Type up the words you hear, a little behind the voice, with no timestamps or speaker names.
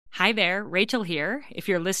Hi there, Rachel here. If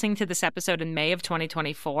you're listening to this episode in May of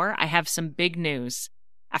 2024, I have some big news.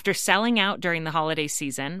 After selling out during the holiday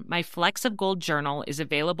season, my Flecks of Gold journal is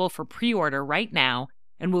available for pre-order right now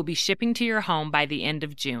and will be shipping to your home by the end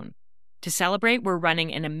of June. To celebrate, we're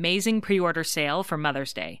running an amazing pre-order sale for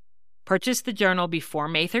Mother's Day. Purchase the journal before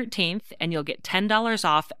May 13th and you'll get $10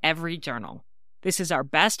 off every journal. This is our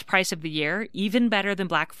best price of the year, even better than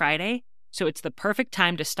Black Friday, so it's the perfect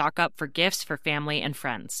time to stock up for gifts for family and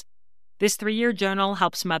friends. This 3-year journal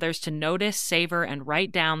helps mothers to notice, savor, and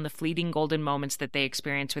write down the fleeting golden moments that they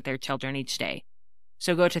experience with their children each day.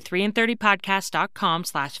 So go to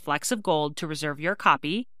 3in30podcast.com/flecksofgold to reserve your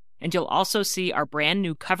copy, and you'll also see our brand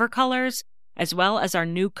new cover colors, as well as our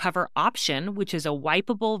new cover option, which is a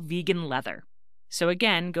wipeable vegan leather. So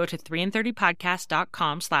again, go to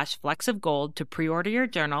 3in30podcast.com/flecksofgold to pre-order your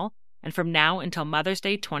journal, and from now until Mother's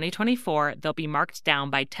Day 2024, they'll be marked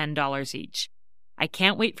down by $10 each. I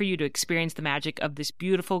can't wait for you to experience the magic of this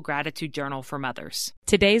beautiful gratitude journal for mothers.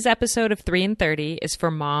 Today's episode of 3 in 30 is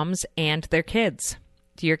for moms and their kids.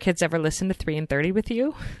 Do your kids ever listen to 3 in 30 with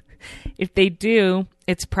you? If they do,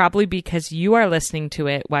 it's probably because you are listening to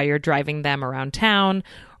it while you're driving them around town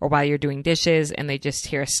or while you're doing dishes and they just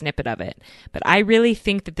hear a snippet of it. But I really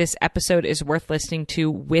think that this episode is worth listening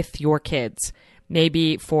to with your kids.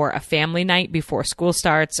 Maybe for a family night before school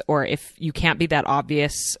starts, or if you can't be that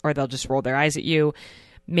obvious or they'll just roll their eyes at you,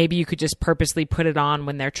 maybe you could just purposely put it on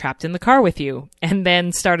when they're trapped in the car with you and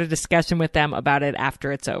then start a discussion with them about it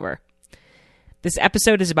after it's over. This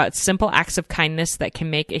episode is about simple acts of kindness that can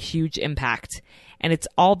make a huge impact, and it's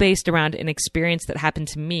all based around an experience that happened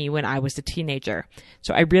to me when I was a teenager.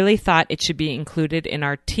 So I really thought it should be included in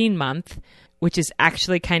our Teen Month, which is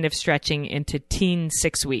actually kind of stretching into Teen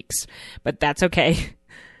 6 weeks, but that's okay.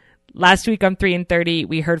 Last week on 3 in 30,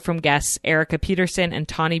 we heard from guests Erica Peterson and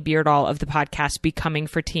Tawny Beardall of the podcast Becoming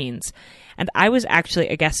for Teens, and I was actually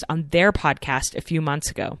a guest on their podcast a few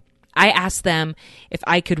months ago. I asked them if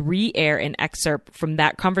I could re-air an excerpt from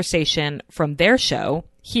that conversation from their show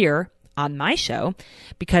here on my show,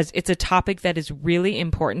 because it's a topic that is really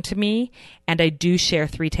important to me, and I do share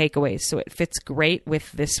 3 takeaways, so it fits great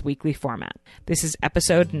with this weekly format. This is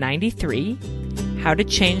episode 93, How to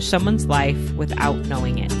Change Someone's Life Without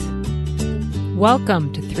Knowing It.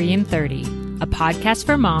 Welcome to 3 in 30, a podcast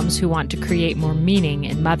for moms who want to create more meaning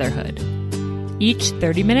in motherhood. Each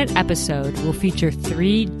 30-minute episode will feature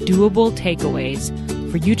 3 doable takeaways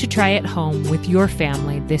for you to try at home with your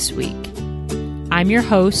family this week. I'm your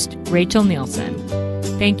host, Rachel Nielsen.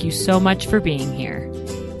 Thank you so much for being here.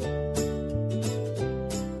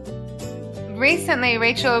 Recently,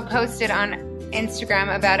 Rachel posted on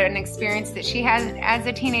Instagram about an experience that she had as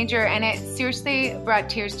a teenager, and it seriously brought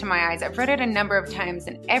tears to my eyes. I've read it a number of times,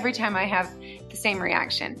 and every time I have the same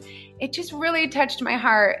reaction. It just really touched my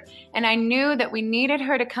heart, and I knew that we needed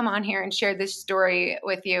her to come on here and share this story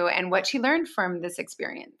with you and what she learned from this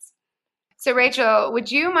experience. So Rachel, would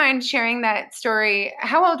you mind sharing that story?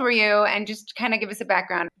 How old were you? And just kind of give us a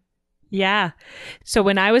background. Yeah. So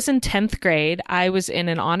when I was in 10th grade, I was in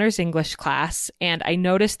an honors English class, and I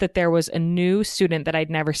noticed that there was a new student that I'd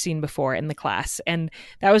never seen before in the class. And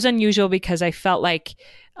that was unusual because I felt like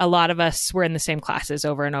a lot of us were in the same classes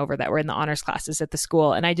over and over that were in the honors classes at the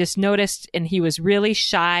school. And I just noticed, and he was really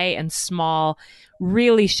shy and small,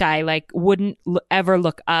 really shy, like wouldn't ever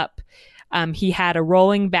look up. He had a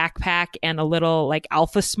rolling backpack and a little like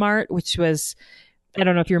Alpha Smart, which was, I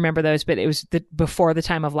don't know if you remember those, but it was before the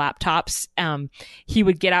time of laptops. He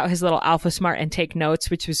would get out his little Alpha Smart and take notes,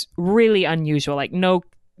 which was really unusual. Like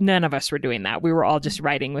none of us were doing that. We were all just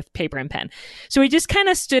writing with paper and pen. So he just kind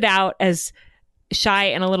of stood out as shy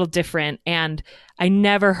and a little different. And I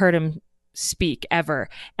never heard him speak ever.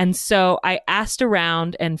 And so I asked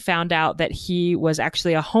around and found out that he was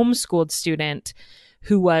actually a homeschooled student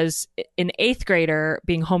who was an 8th grader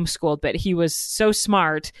being homeschooled, but he was so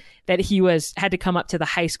smart that he had to come up to the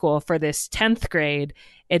high school for this 10th grade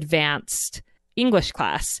advanced English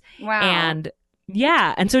class. Wow. And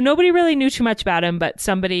yeah. And so nobody really knew too much about him, but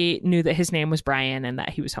somebody knew that his name was Brian and that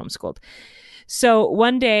he was homeschooled. So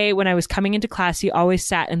one day when I was coming into class, he always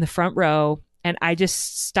sat in the front row, and I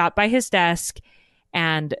just stopped by his desk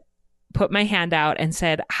and put my hand out and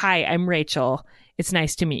said, "Hi, I'm Rachel. It's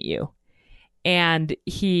nice to meet you." And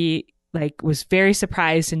he was very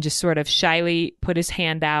surprised and just sort of shyly put his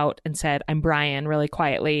hand out and said, "I'm Brian," really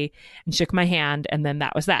quietly, and shook my hand. And then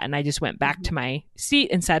that was that. And I just went back to my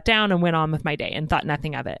seat and sat down and went on with my day and thought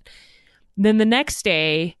nothing of it. Then the next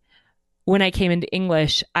day, when I came into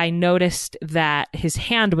English, I noticed that his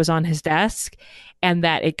hand was on his desk, and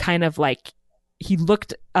that it kind of he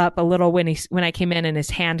looked up a little when I came in, and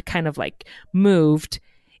his hand kind of moved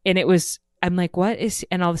And I'm like, what is,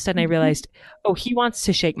 and all of a sudden I realized, oh, he wants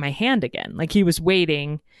to shake my hand again. Like he was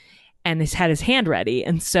waiting and had his hand ready.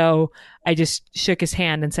 And so I just shook his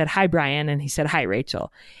hand and said, hi, Brian. And he said, hi,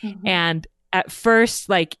 Rachel. Mm-hmm. And at first,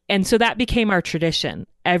 and so that became our tradition.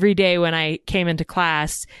 Every day when I came into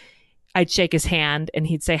class, I'd shake his hand and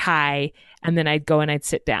he'd say hi. And then I'd go and I'd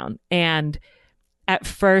sit down. And at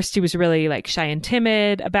first he was really shy and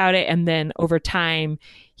timid about it. And then over time,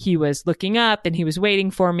 he was looking up and he was waiting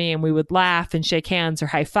for me, and we would laugh and shake hands or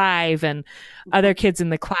high five. And other kids in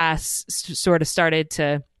the class sort of started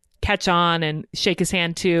to catch on and shake his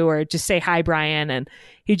hand too, or just say, hi, Brian. And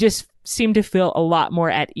he just seemed to feel a lot more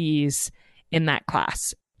at ease in that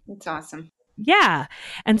class. That's awesome. Yeah.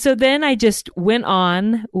 And so then I just went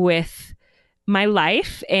on with my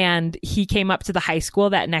life, and he came up to the high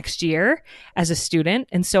school that next year as a student.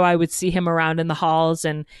 And so I would see him around in the halls,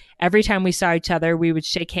 and every time we saw each other, we would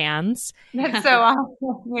shake hands. That's so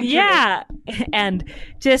awesome. Yeah. And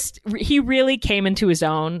he really came into his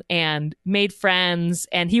own and made friends,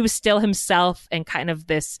 and he was still himself and kind of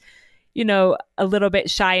this, a little bit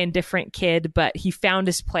shy and different kid, but he found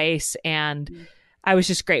his place, and I was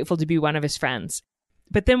just grateful to be one of his friends.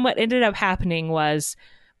 But then what ended up happening was,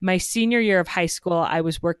 my senior year of high school, I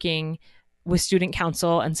was working with student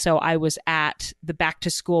council. And so I was at the back to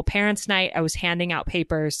school parents' night. I was handing out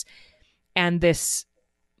papers, and this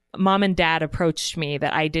mom and dad approached me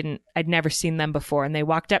that I'd never seen them before. And they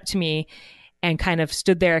walked up to me and kind of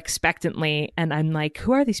stood there expectantly. And I'm like,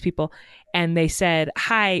 who are these people? And they said,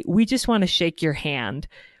 hi, we just want to shake your hand.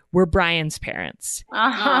 We're Brian's parents.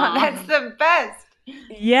 Oh, that's the best.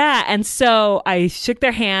 Yeah. And so I shook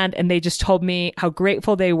their hand, and they just told me how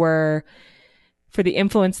grateful they were for the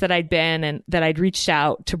influence that I'd been, and that I'd reached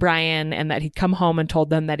out to Brian, and that he'd come home and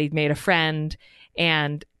told them that he'd made a friend,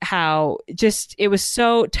 and how just it was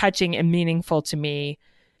so touching and meaningful to me.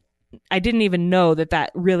 I didn't even know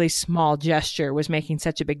that really small gesture was making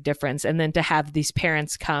such a big difference. And then to have these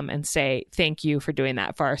parents come and say, thank you for doing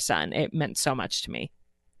that for our son, it meant so much to me.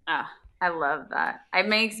 Oh, I love that. It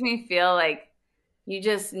makes me feel like you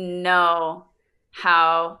just know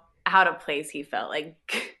how out of place he felt. Like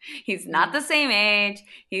he's not the same age.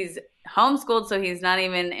 He's homeschooled, so he's not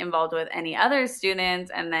even involved with any other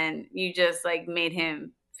students. And then you just made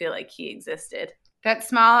him feel like he existed. That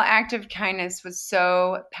small act of kindness was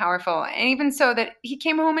so powerful. And even so that he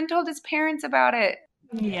came home and told his parents about it.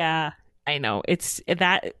 Yeah, I know.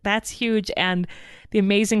 That's huge. And the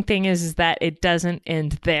amazing thing is that it doesn't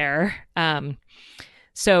end there.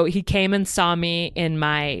 So he came and saw me in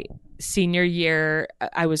my senior year.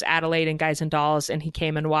 I was Adelaide in Guys and Dolls, and he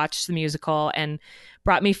came and watched the musical and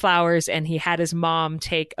brought me flowers, and he had his mom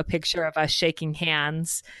take a picture of us shaking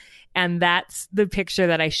hands. And that's the picture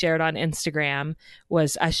that I shared on Instagram,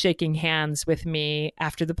 was us shaking hands with me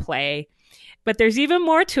after the play. But there's even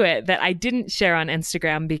more to it that I didn't share on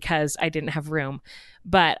Instagram because I didn't have room.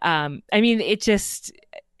 But I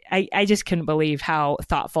just couldn't believe how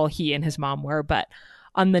thoughtful he and his mom were. But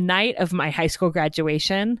on the night of my high school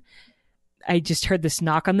graduation, I just heard this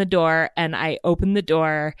knock on the door, and I opened the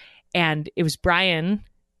door, and it was Brian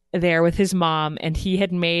there with his mom, and he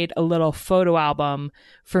had made a little photo album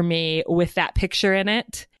for me with that picture in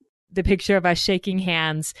it, the picture of us shaking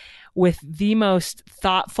hands, with the most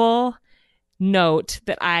thoughtful note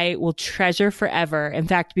that I will treasure forever. In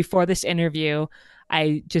fact, before this interview,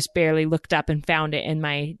 I just barely looked up and found it in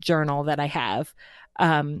my journal that I have.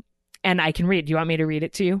 And I can read. Do you want me to read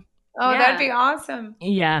it to you? Oh, yeah. That'd be awesome.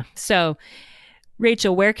 Yeah. So,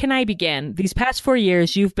 Rachel, where can I begin? These past 4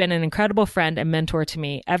 years, you've been an incredible friend and mentor to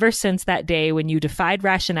me. Ever since that day when you defied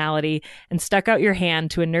rationality and stuck out your hand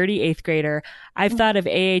to a nerdy 8th grader, I've thought of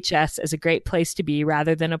AHS as a great place to be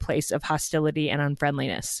rather than a place of hostility and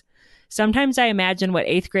unfriendliness. Sometimes I imagine what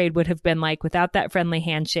 8th grade would have been like without that friendly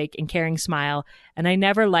handshake and caring smile, and I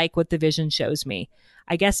never like what the vision shows me.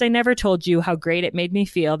 I guess I never told you how great it made me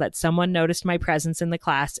feel that someone noticed my presence in the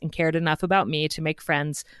class and cared enough about me to make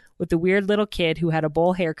friends with the weird little kid who had a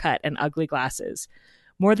bowl haircut and ugly glasses.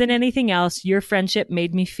 More than anything else, your friendship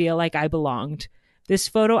made me feel like I belonged. This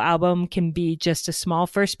photo album can be just a small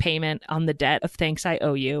first payment on the debt of thanks I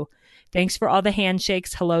owe you. Thanks for all the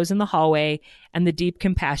handshakes, hellos in the hallway, and the deep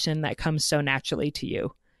compassion that comes so naturally to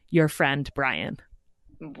you. Your friend, Brian.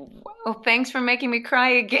 Well, thanks for making me cry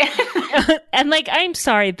again. And I'm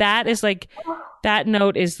sorry, that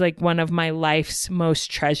note is one of my life's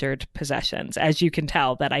most treasured possessions, as you can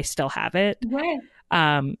tell that I still have it.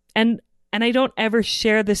 Yeah. And I don't ever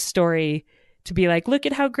share this story to be like, look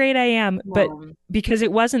at how great I am. But because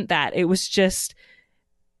it wasn't that, it was just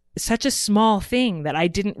such a small thing that I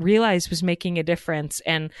didn't realize was making a difference.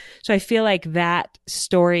 And so I feel like that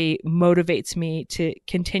story motivates me to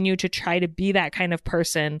continue to try to be that kind of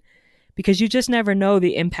person, because you just never know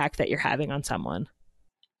the impact that you're having on someone.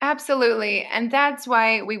 Absolutely. And that's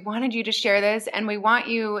why we wanted you to share this. And we want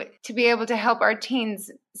you to be able to help our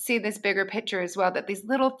teens see this bigger picture as well, that these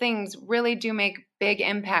little things really do make big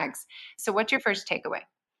impacts. So what's your first takeaway?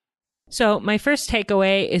 So my first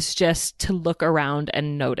takeaway is just to look around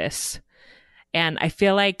and notice. And I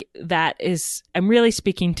feel like I'm really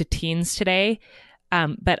speaking to teens today,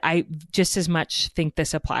 but I just as much think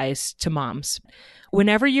this applies to moms.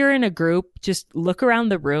 Whenever you're in a group, just look around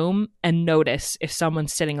the room and notice if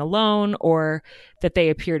someone's sitting alone or that they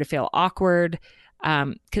appear to feel awkward.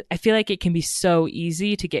 'Cause I feel like it can be so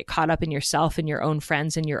easy to get caught up in yourself and your own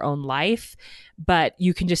friends and your own life, but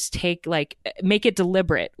you can just make it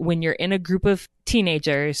deliberate when you're in a group of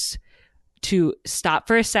teenagers to stop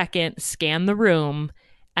for a second, scan the room,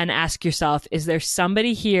 and ask yourself, is there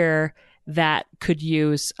somebody here that could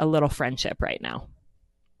use a little friendship right now?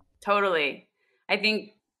 Totally. I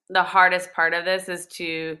think the hardest part of this is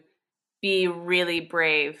to be really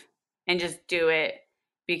brave and just do it,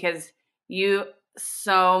 because you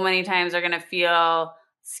so many times are going to feel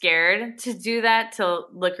scared to do that, to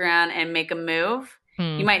look around and make a move.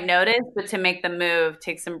 You might notice, but to make the move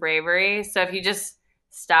takes some bravery. So if you just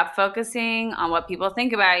stop focusing on what people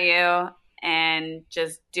think about you and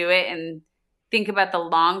just do it and think about the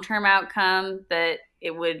long-term outcome, that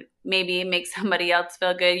it would maybe make somebody else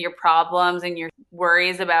feel good, your problems and your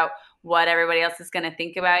worries about what everybody else is going to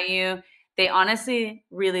think about you, they honestly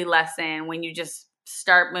really lessen when you just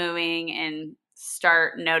start moving and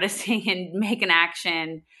start noticing and make an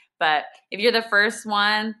action. But if you're the first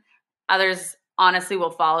one, others honestly will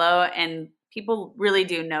follow, and people really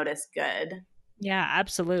do notice good. Yeah,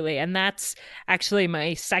 absolutely. And that's actually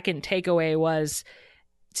my second takeaway, was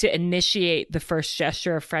to initiate the first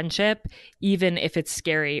gesture of friendship, even if it's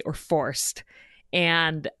scary or forced.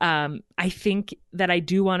 And I think that I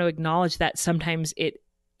do want to acknowledge that sometimes it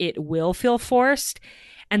will feel forced,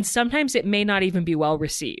 and sometimes it may not even be well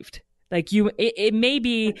received. Like it may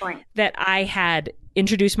be that I had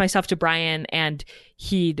introduced myself to Brian and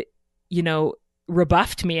he'd,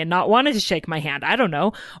 rebuffed me and not wanted to shake my hand. I don't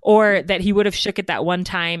know. Or that he would have shook it that one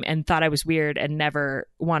time and thought I was weird and never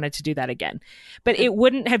wanted to do that again. But it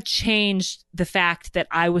wouldn't have changed the fact that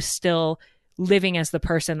I was still living as the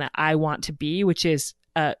person that I want to be, which is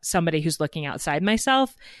somebody who's looking outside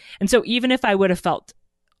myself. And so even if I would have felt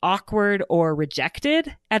awkward or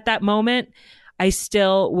rejected at that moment, I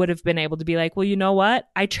still would have been able to be like, well, you know what?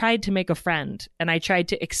 I tried to make a friend and I tried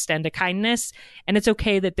to extend a kindness, and it's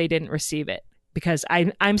okay that they didn't receive it, because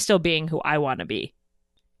I'm still being who I want to be.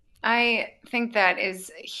 I think that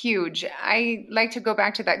is huge. I like to go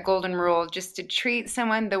back to that golden rule, just to treat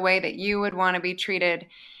someone the way that you would want to be treated.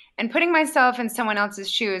 And putting myself in someone else's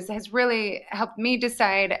shoes has really helped me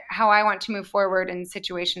decide how I want to move forward in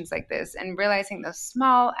situations like this, and realizing those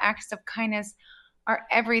small acts of kindness are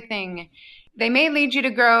everything. They may lead you to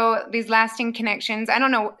grow these lasting connections. I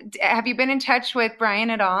don't know. Have you been in touch with Brian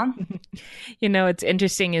at all? What's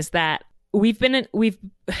interesting is that we've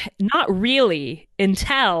not really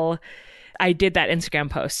until I did that Instagram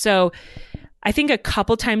post. So I think a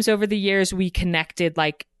couple times over the years we connected,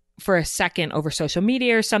 like for a second over social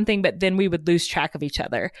media or something, but then we would lose track of each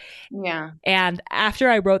other. Yeah. And after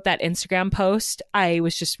I wrote that Instagram post, I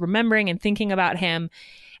was just remembering and thinking about him.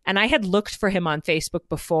 And I had looked for him on Facebook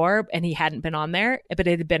before and he hadn't been on there, but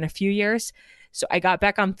it had been a few years. So I got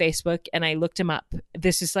back on Facebook and I looked him up.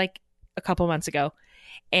 This is like a couple months ago.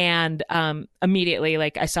 And immediately,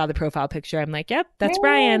 like, I saw the profile picture. I'm like, yep, that's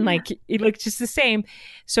Brian. Like, he looked just the same.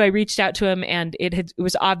 So I reached out to him, and it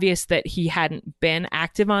was obvious that he hadn't been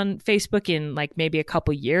active on Facebook in like maybe a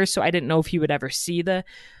couple years. So I didn't know if he would ever see the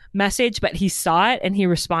message, but he saw it and he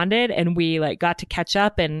responded, and we like got to catch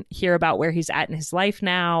up and hear about where he's at in his life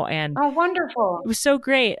now. And oh, wonderful. It was so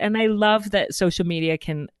great. And I love that social media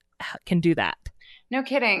can do that. No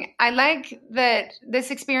kidding. I like that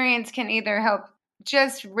this experience can either help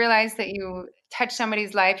just realize that you touch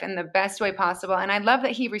somebody's life in the best way possible. And I love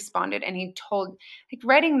that he responded and he told, like,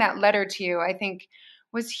 writing that letter to you, I think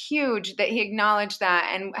was huge, that he acknowledged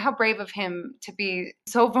that, and how brave of him to be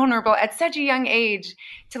so vulnerable at such a young age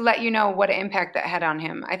to let you know what an impact that had on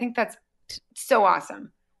him. I think that's so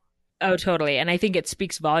awesome. Oh, totally. And I think it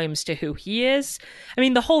speaks volumes to who he is. I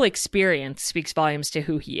mean, the whole experience speaks volumes to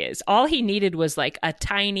who he is. All he needed was like a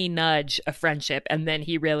tiny nudge of friendship. And then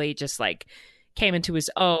he really just like came into his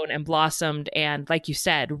own and blossomed. And like you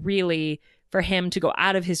said, really for him to go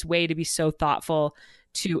out of his way to be so thoughtful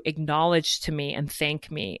to acknowledge to me and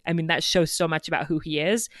thank me. I mean, that shows so much about who he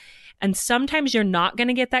is. And sometimes you're not going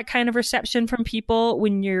to get that kind of reception from people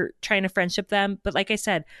when you're trying to friendship them. But like I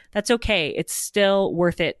said, that's okay. It's still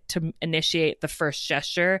worth it to initiate the first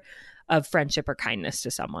gesture of friendship or kindness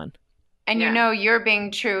to someone. And you know, you're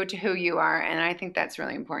being true to who you are. And I think that's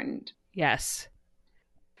really important. Yes.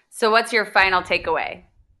 So what's your final takeaway?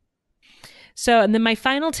 So, and then my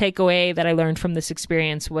final takeaway that I learned from this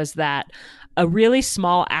experience was that a really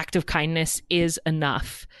small act of kindness is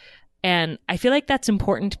enough. And I feel like that's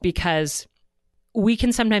important because we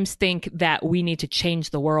can sometimes think that we need to change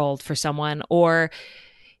the world for someone, or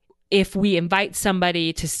if we invite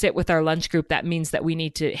somebody to sit with our lunch group, that means that we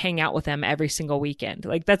need to hang out with them every single weekend.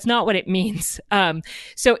 Like, that's not what it means.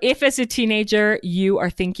 So if as a teenager you are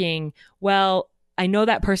thinking, well, I know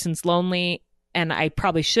that person's lonely and I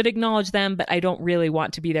probably should acknowledge them, but I don't really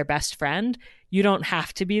want to be their best friend. You don't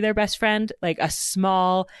have to be their best friend. Like, a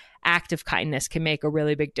small act of kindness can make a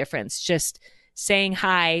really big difference. Just saying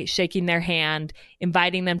hi, shaking their hand,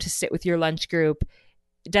 inviting them to sit with your lunch group.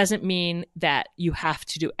 It doesn't mean that you have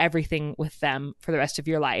to do everything with them for the rest of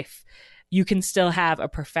your life. You can still have a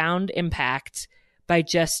profound impact by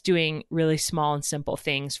just doing really small and simple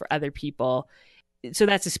things for other people. So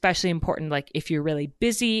that's especially important, like if you're really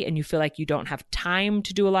busy and you feel like you don't have time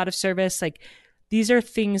to do a lot of service. Like, these are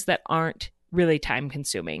things that aren't really time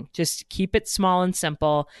consuming. Just keep it small and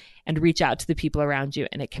simple and reach out to the people around you,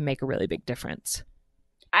 and it can make a really big difference.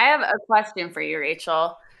 I have a question for you,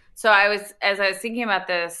 Rachel. So as I was thinking about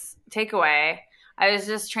this takeaway, I was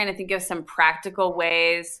just trying to think of some practical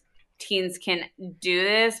ways teens can do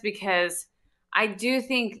this, because I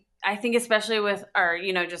think especially with our,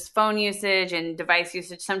 just phone usage and device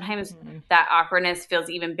usage, sometimes that awkwardness feels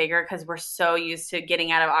even bigger because we're so used to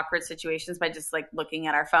getting out of awkward situations by just like looking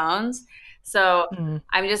at our phones. So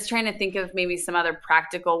I'm just trying to think of maybe some other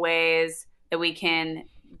practical ways that we can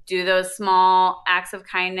do those small acts of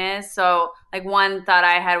kindness. So like one thought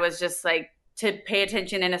I had was just like to pay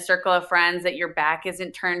attention in a circle of friends that your back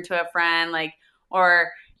isn't turned to a friend, like,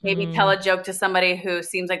 or maybe tell a joke to somebody who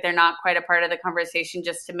seems like they're not quite a part of the conversation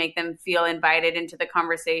just to make them feel invited into the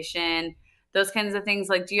conversation. Those kinds of things.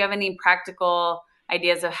 Like, do you have any practical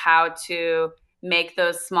ideas of how to make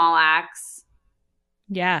those small acts?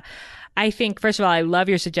 Yeah. I think, first of all, I love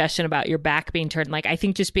your suggestion about your back being turned. Like, I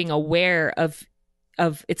think just being aware of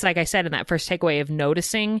it's like I said in that first takeaway, of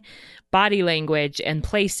noticing body language and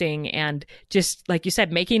placing, and just like you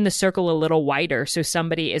said, making the circle a little wider so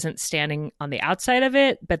somebody isn't standing on the outside of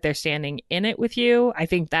it, but they're standing in it with you. I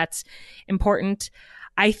think that's important.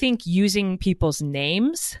 I think using people's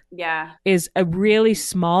names is a really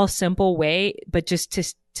small, simple way, but just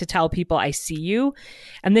to tell people I see you.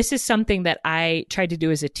 And this is something that I tried to do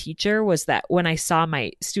as a teacher, was that when I saw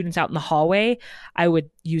my students out in the hallway, I would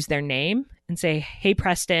use their name and say, hey,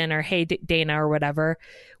 Preston, or hey, Dana, or whatever,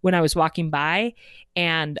 when I was walking by.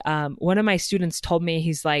 And one of my students told me,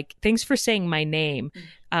 he's like, thanks for saying my name.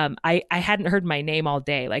 I hadn't heard my name all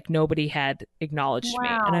day. Like, nobody had acknowledged me.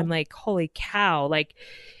 And I'm like, holy cow. Like,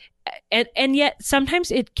 and yet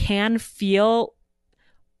sometimes it can feel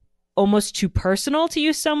almost too personal to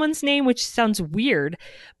use someone's name, which sounds weird.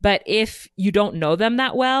 But if you don't know them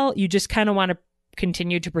that well, you just kind of want to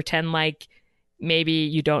continue to pretend like maybe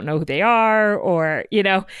you don't know who they are, or,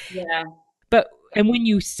 Yeah. And when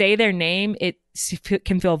you say their name, it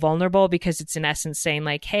can feel vulnerable, because it's in essence saying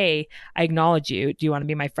like, hey, I acknowledge you. Do you want to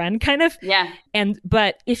be my friend? Kind of. Yeah.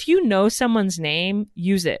 But if you know someone's name,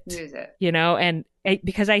 use it.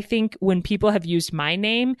 Because I think when people have used my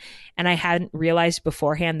name and I hadn't realized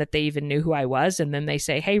beforehand that they even knew who I was, and then they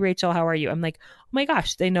say, hey, Rachel, how are you? I'm like, oh my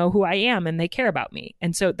gosh, they know who I am and they care about me.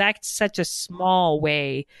 And so that's such a small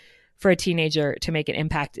way for a teenager to make an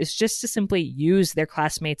impact, is just to simply use their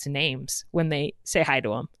classmates' names when they say hi to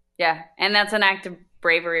them. Yeah. And that's an act of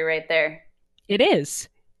bravery right there. It is.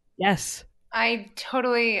 Yes. I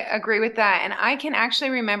totally agree with that. And I can actually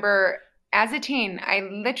remember as a teen, I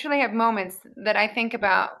literally have moments that I think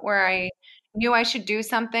about where I knew I should do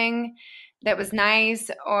something that was nice,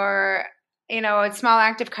 or, a small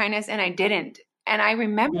act of kindness, and I didn't. And I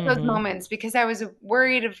remember those moments because I was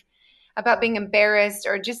worried about being embarrassed,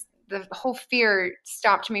 or just the whole fear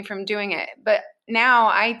stopped me from doing it. But now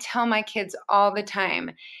I tell my kids all the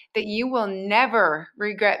time that you will never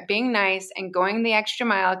regret being nice and going the extra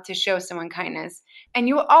mile to show someone kindness. And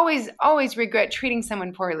you will always, always regret treating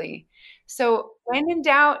someone poorly. So when in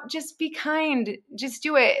doubt, just be kind. Just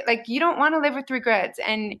do it. Like, you don't want to live with regrets.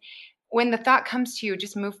 And when the thought comes to you,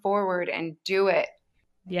 just move forward and do it.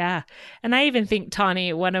 Yeah. And I even think,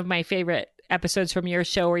 Tawny, one of my favorite episodes from your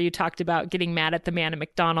show where you talked about getting mad at the man at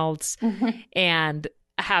McDonald's. And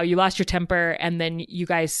how you lost your temper and then you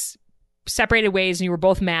guys separated ways and you were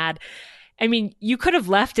both mad. I mean, you could have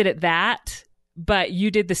left it at that, but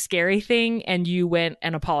you did the scary thing and you went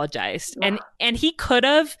and apologized. Yeah. And he could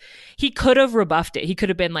have rebuffed it. He could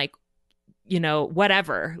have been like,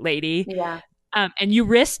 whatever, lady. Yeah. And you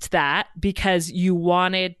risked that because you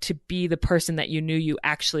wanted to be the person that you knew you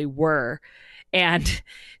actually were. And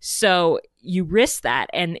so you risked that.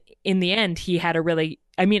 And in the end, he had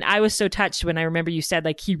I was so touched when I remember you said,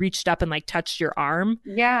 like, he reached up and like touched your arm.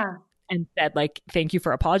 Yeah. And said, like, thank you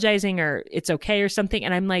for apologizing, or it's okay, or something.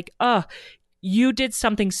 And I'm like, oh, you did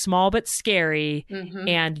something small but scary,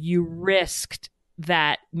 and you risked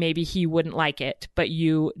that maybe he wouldn't like it, but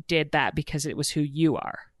you did that because it was who you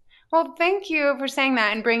are. Well, thank you for saying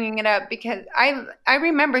that and bringing it up, because I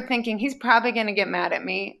remember thinking he's probably going to get mad at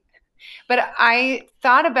me. But I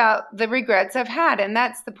thought about the regrets I've had, and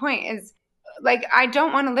that's the point, is like, I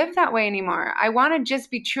don't want to live that way anymore. I want to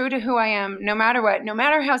just be true to who I am, no matter what, no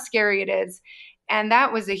matter how scary it is. And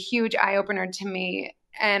that was a huge eye-opener to me.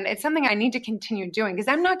 And it's something I need to continue doing, because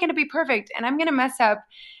I'm not going to be perfect and I'm going to mess up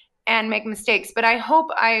and make mistakes. But I hope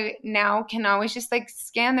I now can always just like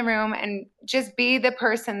scan the room and just be the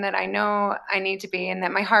person that I know I need to be and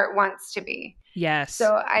that my heart wants to be. Yes.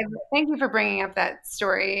 So I thank you for bringing up that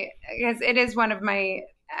story, because it is one of my,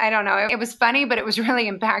 I don't know, it was funny, but it was really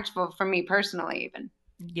impactful for me personally even.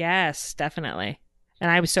 Yes, definitely. And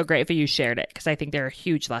I was so grateful you shared it, because I think there are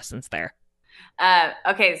huge lessons there.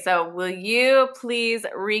 Okay, so will you please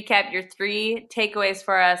recap your 3 takeaways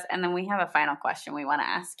for us? And then we have a final question we want to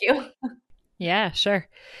ask you. Yeah, sure.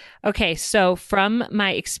 Okay, so from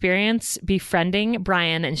my experience befriending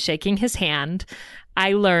Brian and shaking his hand,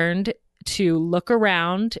 I learned to look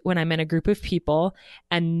around when I'm in a group of people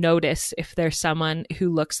and notice if there's someone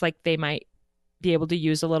who looks like they might be able to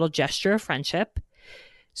use a little gesture of friendship.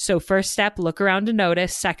 So first step, look around and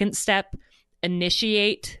notice. Second step,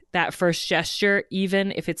 initiate that first gesture,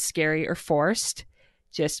 even if it's scary or forced.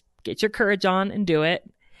 Just get your courage on and do it.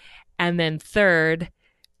 And then third,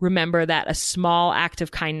 remember that a small act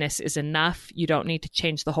of kindness is enough. You don't need to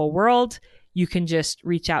change the whole world. You can just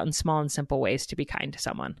reach out in small and simple ways to be kind to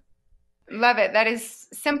someone. Love it. That is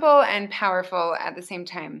simple and powerful at the same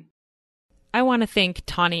time. I want to thank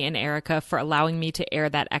Tawny and Erica for allowing me to air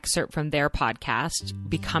that excerpt from their podcast,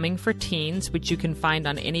 Becoming for Teens, which you can find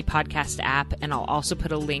on any podcast app, and I'll also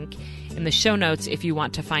put a link in the show notes if you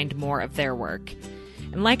want to find more of their work.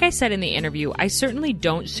 And like I said in the interview, I certainly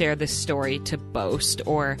don't share this story to boast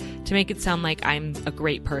or to make it sound like I'm a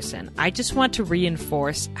great person. I just want to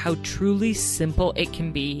reinforce how truly simple it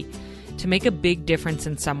can be to make a big difference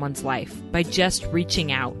in someone's life by just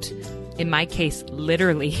reaching out. In my case,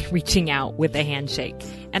 literally reaching out with a handshake.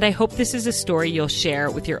 And I hope this is a story you'll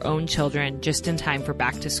share with your own children just in time for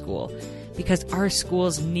back to school. Because our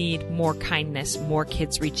schools need more kindness, more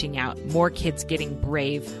kids reaching out, more kids getting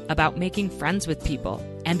brave about making friends with people.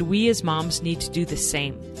 And we as moms need to do the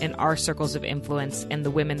same in our circles of influence and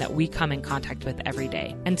the women that we come in contact with every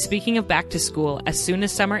day. And speaking of back to school, as soon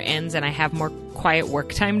as summer ends and I have more quiet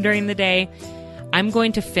work time during the day, I'm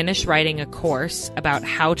going to finish writing a course about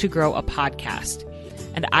how to grow a podcast.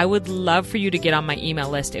 And I would love for you to get on my email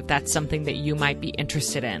list if that's something that you might be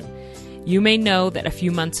interested in. You may know that a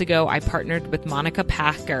few months ago, I partnered with Monica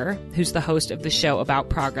Packer, who's the host of the show About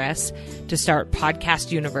Progress, to start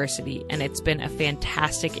Podcast University, and it's been a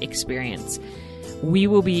fantastic experience. We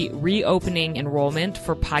will be reopening enrollment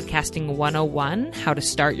for Podcasting 101, How to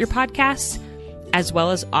Start Your Podcast, as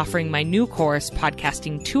well as offering my new course,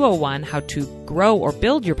 Podcasting 201, How to Grow or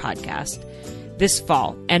Build Your Podcast, this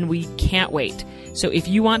fall, and we can't wait. So if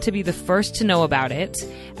you want to be the first to know about it,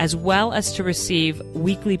 as well as to receive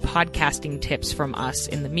weekly podcasting tips from us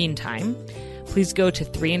in the meantime, please go to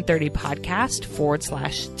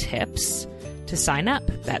 3in30podcast/tips to sign up.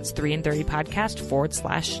 That's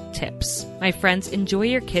 3in30podcast/tips. My friends, enjoy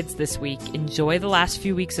your kids this week. Enjoy the last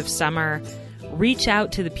few weeks of summer. Reach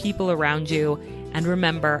out to the people around you. And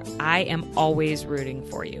remember, I am always rooting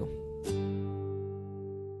for you.